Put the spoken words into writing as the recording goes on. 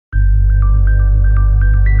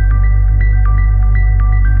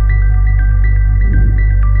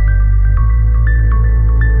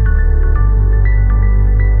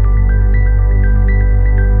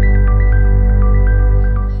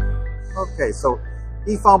Okay, so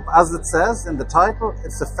EFOMP, as it says in the title,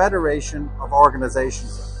 it's a federation of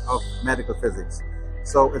organizations of medical physics.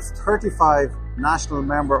 So it's 35 national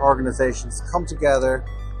member organizations come together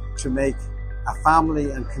to make a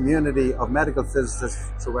family and community of medical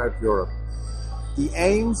physicists throughout Europe. The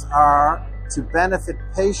aims are to benefit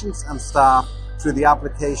patients and staff through the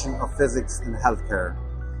application of physics in healthcare.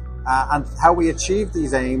 And how we achieve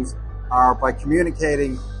these aims are by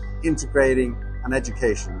communicating, integrating, and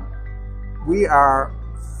education. We are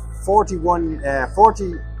 41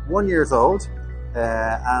 years old,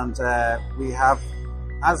 and we have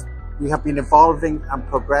been evolving and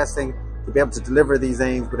progressing to be able to deliver these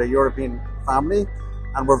aims with a European family.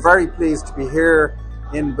 And we're very pleased to be here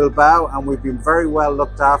in Bilbao, and we've been very well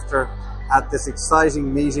looked after at this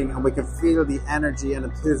exciting meeting, and we can feel the energy and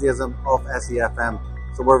enthusiasm of SEFM.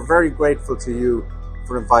 So we're very grateful to you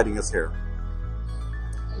for inviting us here.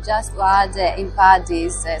 Just to add in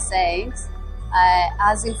Paddy's sayings,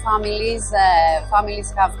 as in families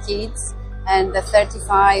have kids, and the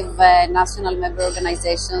 35 national member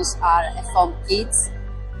organizations are EFOMP kids,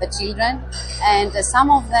 the children, and some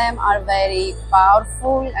of them are very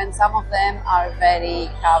powerful and some of them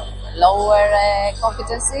have lower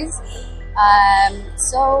competencies.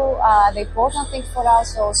 So the important thing for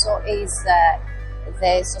us also is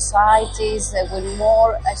the societies with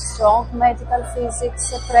more strong medical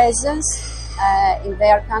physics presence in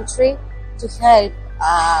their country to help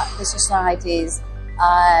the societies.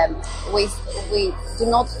 We do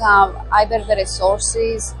not have either the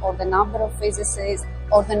resources or the number of physicists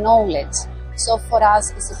or the knowledge. So for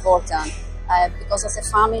us it's important because as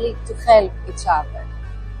a family to help each other.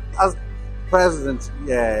 As president,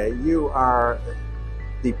 you are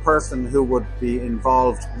the person who would be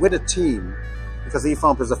involved with a team, because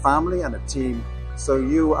EFOMP is a family and a team. So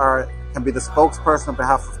you can be the spokesperson on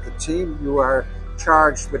behalf of the team. You are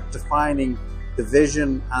charged with defining the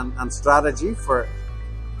vision and strategy for.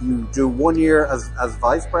 You do 1 year as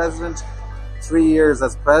vice president, 3 years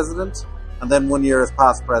as president, and then 1 year as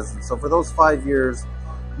past president. So for those 5 years,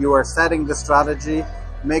 you are setting the strategy,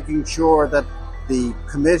 making sure that the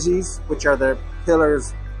committees, which are the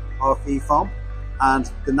pillars of EFOMP,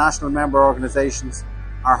 and the national member organizations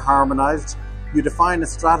are harmonized. You define a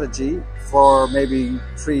strategy for maybe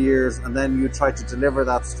 3 years, and then you try to deliver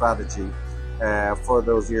that strategy for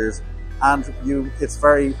those years. And it's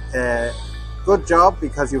very good job,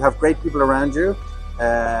 because you have great people around you,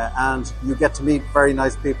 and you get to meet very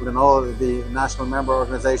nice people in all of the national member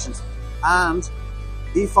organizations. And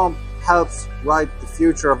EFOMP helps write the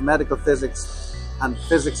future of medical physics and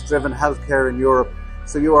physics-driven healthcare in Europe.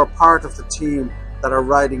 So you are part of the team that are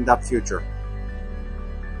writing that future.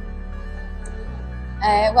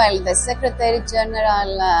 Well, the Secretary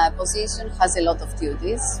General position has a lot of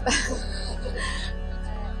duties.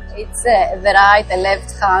 It's the right and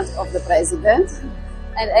left hand of the President.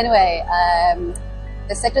 And anyway,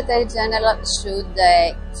 the Secretary General should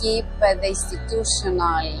keep the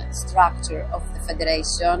institutional structure of the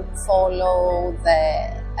Federation, follow the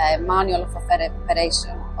manual of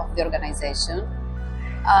operation of the organization.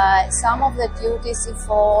 Some of the duties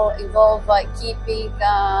involve keeping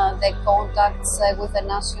the contacts with the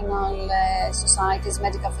national societies,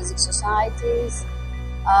 medical physics societies,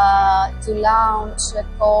 to launch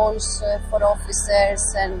calls for officers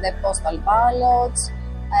and the postal ballots,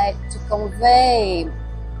 to convey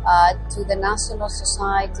to the national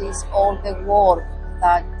societies all the work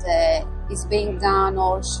that is being done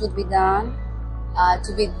or should be done,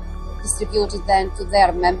 to be distributed then to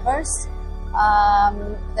their members.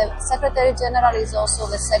 The Secretary General is also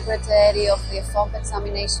the Secretary of the EFOMP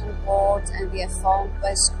Examination Board and the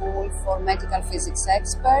EFOMP School for Medical Physics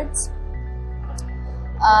Experts.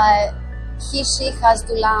 She has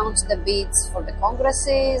to launch the bids for the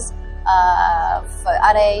congresses,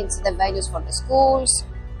 arrange the venues for the schools.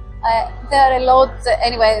 There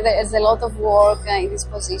is a lot of work in this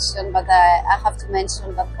position, but I have to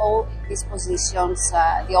mention that all these positions,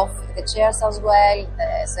 the chairs as well,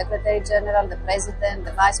 the Secretary General, the President,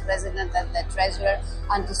 the Vice President and the Treasurer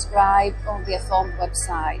are described on the EFOMP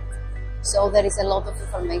website. So there is a lot of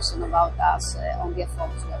information about us on the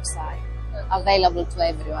EFOMP's website, available to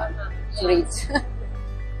everyone to read.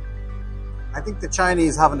 I think the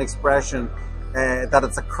Chinese have an expression that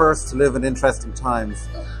it's a curse to live in interesting times.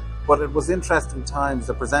 But it was interesting times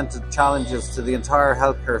that presented challenges to the entire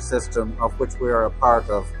healthcare system of which we are a part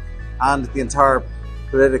of, and the entire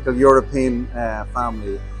political European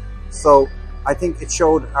family. So I think it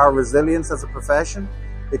showed our resilience as a profession.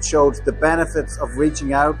 It showed the benefits of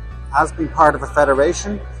reaching out as being part of a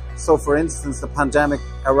federation So for instance, the pandemic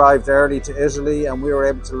arrived early to Italy, and we were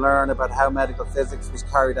able to learn about how medical physics was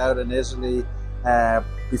carried out in Italy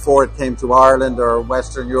before it came to Ireland or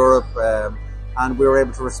Western Europe, and we were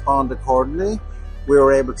able to respond accordingly. We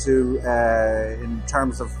were able to, in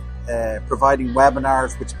terms of providing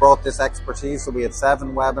webinars which brought this expertise, so we had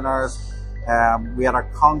 7 webinars. We had our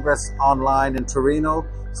Congress online in Torino,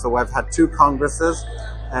 so I've had 2 congresses,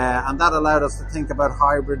 and that allowed us to think about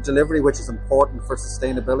hybrid delivery, which is important for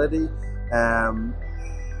sustainability.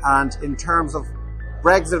 And in terms of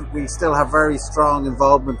Brexit, we still have very strong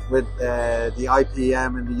involvement with the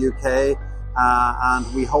IPM in the UK,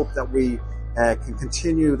 and we hope that we can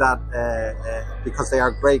continue that because they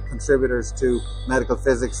are great contributors to medical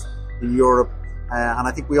physics in Europe. And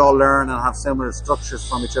I think we all learn and have similar structures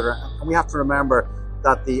from each other. And we have to remember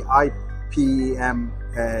that the IPM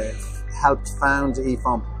helped found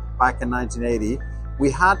EFOMP back in 1980.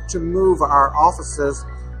 We had to move our offices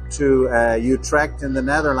to Utrecht in the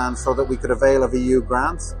Netherlands so that we could avail of EU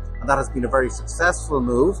grants. And that has been a very successful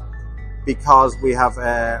move, because we have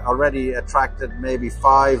already attracted maybe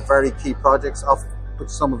 5 very key projects, of which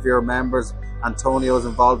some of your members, Antonio, is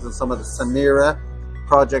involved in some of the Samira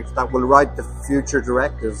projects that will write the future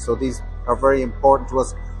directives. So these are very important to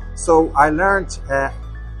us. So I learned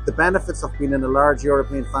the benefits of being in a large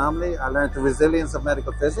European family. I learned the resilience of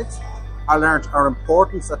medical physics. I learned our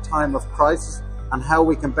importance at time of crisis and how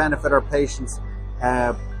we can benefit our patients,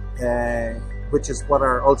 which is what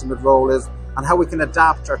our ultimate role is, and how we can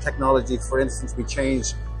adapt our technology. For instance, we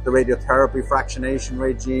changed the radiotherapy fractionation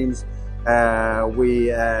regimes.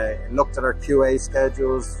 We looked at our QA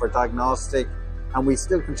schedules for diagnostic, and we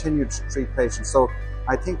still continue to treat patients. So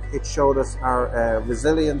I think it showed us our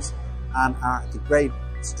resilience and the great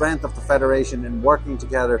strength of the Federation in working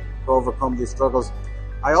together to overcome these struggles.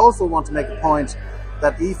 I also want to make a point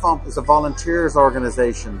that EFOMP is a volunteers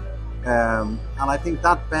organisation, and I think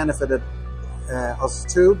that benefited us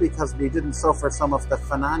too, because we didn't suffer some of the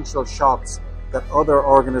financial shocks that other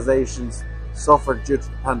organisations suffered due to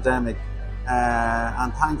the pandemic,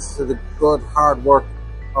 and thanks to the good hard work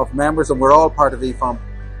of members, and we're all part of EFOMP,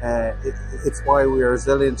 it's why we are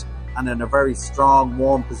resilient and in a very strong,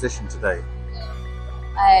 warm position today.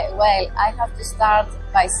 Well, I have to start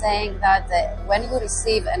by saying that when you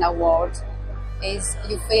receive an award,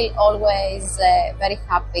 you feel always very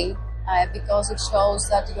happy, because it shows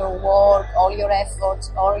that your work, all your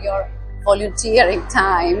efforts, all your volunteering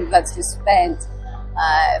time that you spent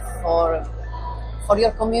for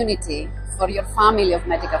your community, for your family of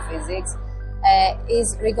medical physics,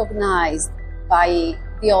 is recognized by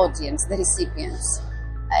the audience, the recipients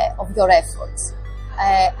of your efforts.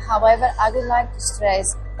 However, I would like to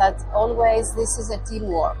stress that always this is a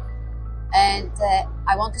teamwork. And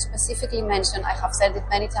I want to specifically mention, I have said it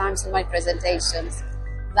many times in my presentations,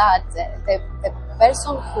 that the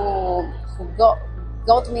person who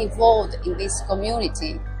got me involved in this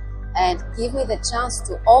community and give me the chance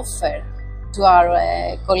to offer to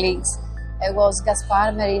our colleagues was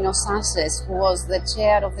Gaspar Merino Sanchez, who was the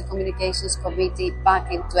chair of the Communications Committee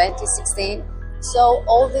back in 2016. So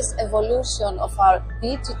all this evolution of our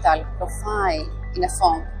digital profile in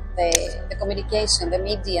EFOMP, the communication, the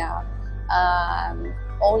media,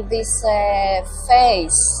 all this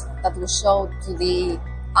face that we showed to the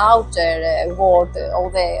outer world, all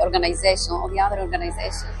the organization, all the other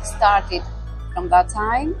organizations started from that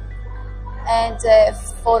time. And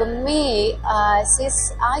for me,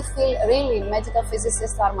 since I feel really medical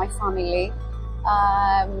physicists are my family,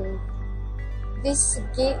 this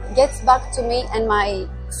gets back to me and my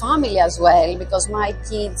family as well, because my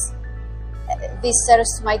kids, this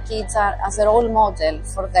serves my kids as a role model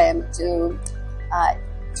for them to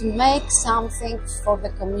make something for the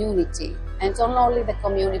community, and not only the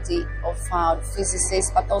community of our physicists,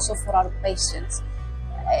 but also for our patients.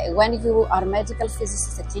 When you are a medical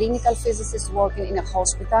physicist, a clinical physicist working in a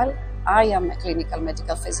hospital, I am a clinical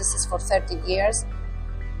medical physicist for 30 years,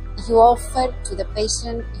 you offer to the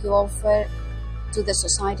patient, you offer to the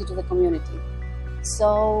society, to the community.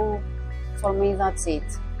 So for me, that's it,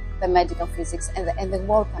 the medical physics and the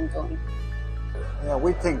work I'm doing. Yeah,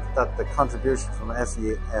 we think that the contribution from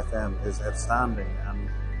SEFM is outstanding, and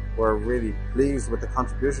we're really pleased with the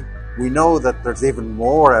contribution. We know that there's even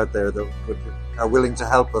more out there that are willing to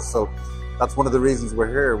help us, so that's one of the reasons we're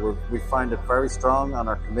here. We find it very strong on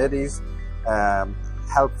our committees,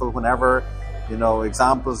 helpful whenever, you know,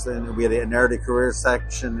 examples. We had an early careers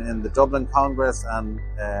section in the Dublin Congress, and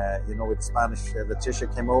you know, with Spanish,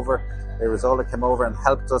 Leticia came over, Irizola came over and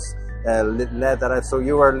helped us, led that out. So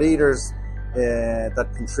you are leaders that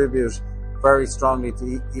contribute very strongly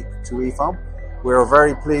to EFOMP. We are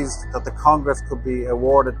very pleased that the Congress could be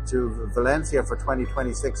awarded to Valencia for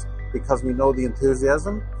 2026 because we know the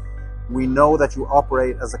enthusiasm. We know that you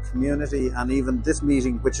operate as a community, and even this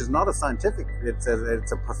meeting, which is not a scientific, it's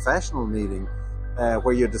a professional meeting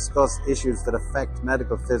where you discuss issues that affect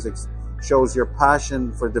medical physics, shows your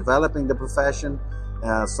passion for developing the profession.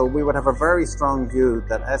 So we would have a very strong view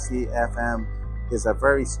that SEFM is a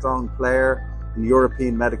very strong player in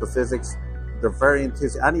European medical physics. They're very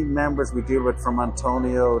enthusiastic. Any members we deal with, from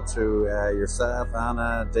Antonio to yourself,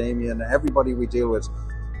 Anna, Damien, everybody we deal with,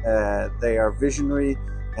 they are visionary.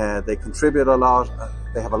 They contribute a lot.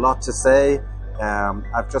 They have a lot to say.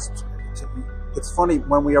 It's funny,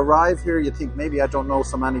 when we arrive here, you think maybe I don't know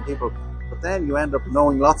so many people, but then you end up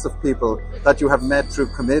knowing lots of people that you have met through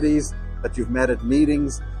committees, that you've met at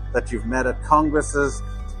meetings, that you've met at congresses,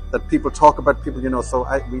 that people talk about people, you know. So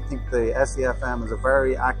we think the SEFM is a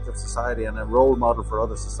very active society and a role model for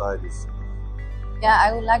other societies. Yeah,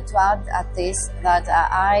 I would like to add at this that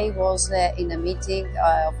I was in a meeting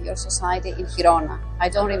of your society in Girona. I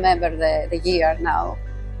don't remember the year now.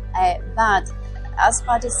 But as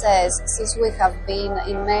Paddy says, since we have been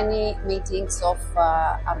in many meetings of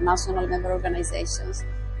our national member organizations,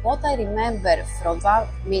 what I remember from that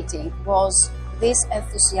meeting was this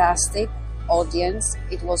enthusiastic audience.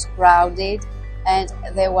 It was crowded, and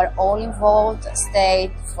they were all involved,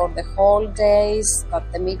 stayed for the whole days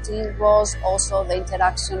that the meeting was, also the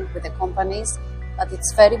interaction with the companies. But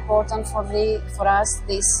it's very important for us,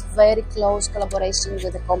 this very close collaboration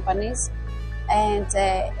with the companies. And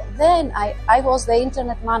then I was the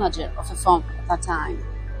internet manager of EFOMP at that time.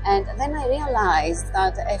 And then I realized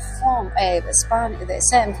that the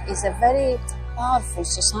SEMP is a very powerful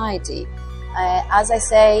society. As I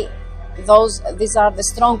say, these are the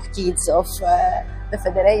strong kids of the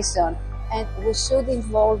federation, and we should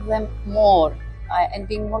involve them more and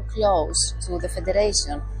be more close to the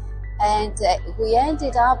federation. And we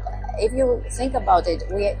ended up, if you think about it,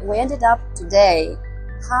 we ended up today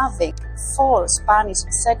having 4 Spanish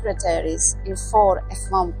secretaries in 4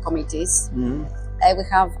 EFOMP committees. Mm-hmm. We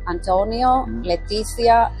have Antonio,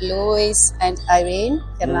 Leticia, Luis, and Irene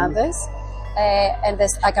Hernandez. And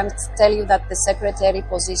I can tell you that the secretary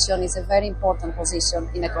position is a very important position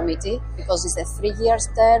in a committee because it's a 3-year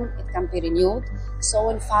term, it can be renewed. So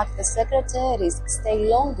in fact, the secretaries stay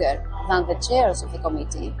longer than the chairs of the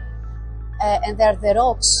committee. And they're the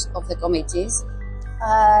rocks of the committees.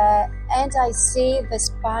 And I see the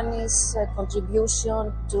Spanish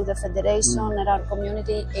contribution to the federation and our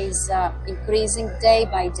community is increasing day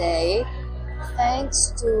by day,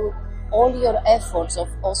 thanks to all your efforts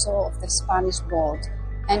also of the Spanish board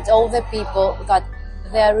and all the people that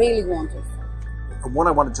they are really wanted. One,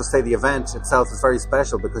 I want to just say the event itself is very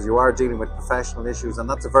special because you are dealing with professional issues, and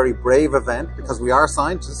that's a very brave event because we are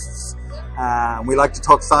scientists and we like to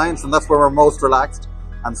talk science, and that's where we're most relaxed.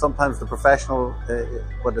 And sometimes the professional,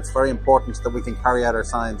 but it's very important that we can carry out our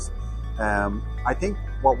science. I think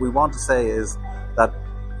what we want to say is that,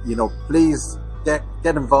 you know, please get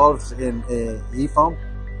involved in EFOMP.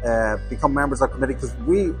 Become members of the committee, because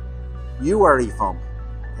you are EFOMP.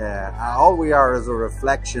 All we are is a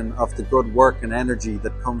reflection of the good work and energy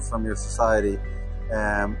that comes from your society.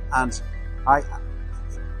 And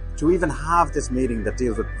to even have this meeting that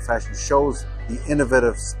deals with professions shows the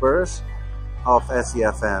innovative spirit of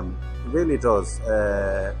SEFM. It really does.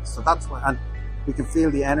 So that's why, and we can feel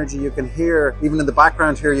the energy. You can hear, even in the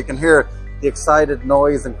background here, you can hear the excited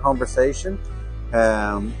noise and conversation.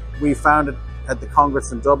 We found it at the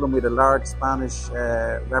Congress in Dublin. We had a large Spanish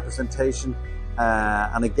representation,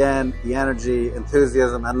 and again, the energy,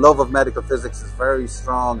 enthusiasm and love of medical physics is very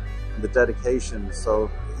strong in the dedication,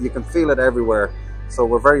 so you can feel it everywhere. So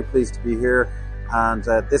we're very pleased to be here, and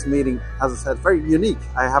this meeting, as I said, very unique.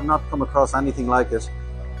 I have not come across anything like it.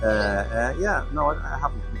 I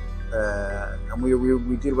haven't. And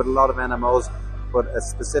we deal with a lot of NMOs, but a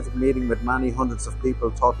specific meeting with many hundreds of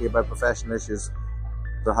people talking about professional issues,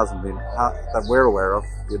 there hasn't been, that we're aware of,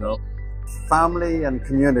 you know. Family and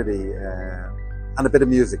community, and a bit of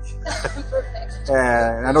music.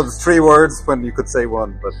 I know there's 3 words when you could say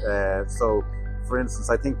one, but so, for instance,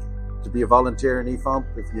 I think to be a volunteer in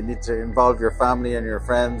EFOMP, if you need to involve your family and your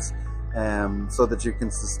friends, so that you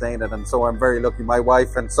can sustain it. And so I'm very lucky. My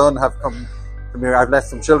wife and son have come here. I've left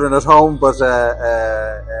some children at home, but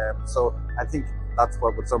so I think that's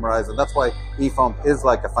what would summarize it. That's why EFOMP is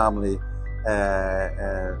like a family.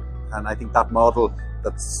 And I think that model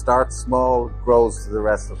that starts small grows to the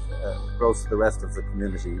rest of the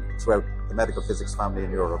community throughout the medical physics family in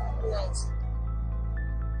Europe. Right.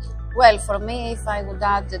 Well, for me, if I would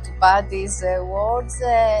add to Paddy's words,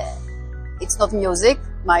 it's not music,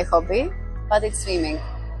 my hobby. but it's swimming.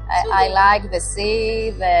 I like the sea,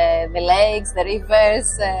 the lakes, the rivers,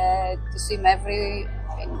 to swim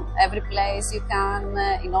in every place you can,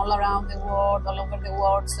 in all around the world, all over the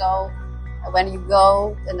world. So when you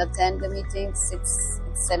go and attend the meetings, it's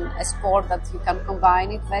a sport that you can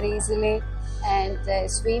combine it very easily. And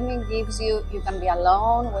swimming gives you can be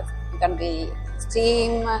alone, you can be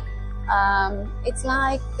team. It's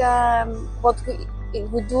like what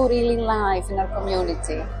we do really in life in our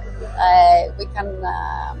community. We can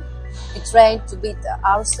be trained to beat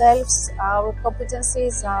ourselves, our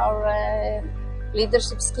competencies, our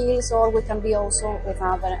leadership skills, or we can be also with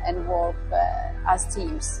others and work as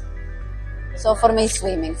teams. So for me,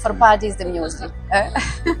 swimming. For Paddy, is the music.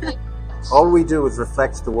 All we do is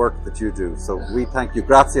reflect the work that you do. So we thank you.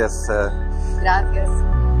 Gracias. Gracias.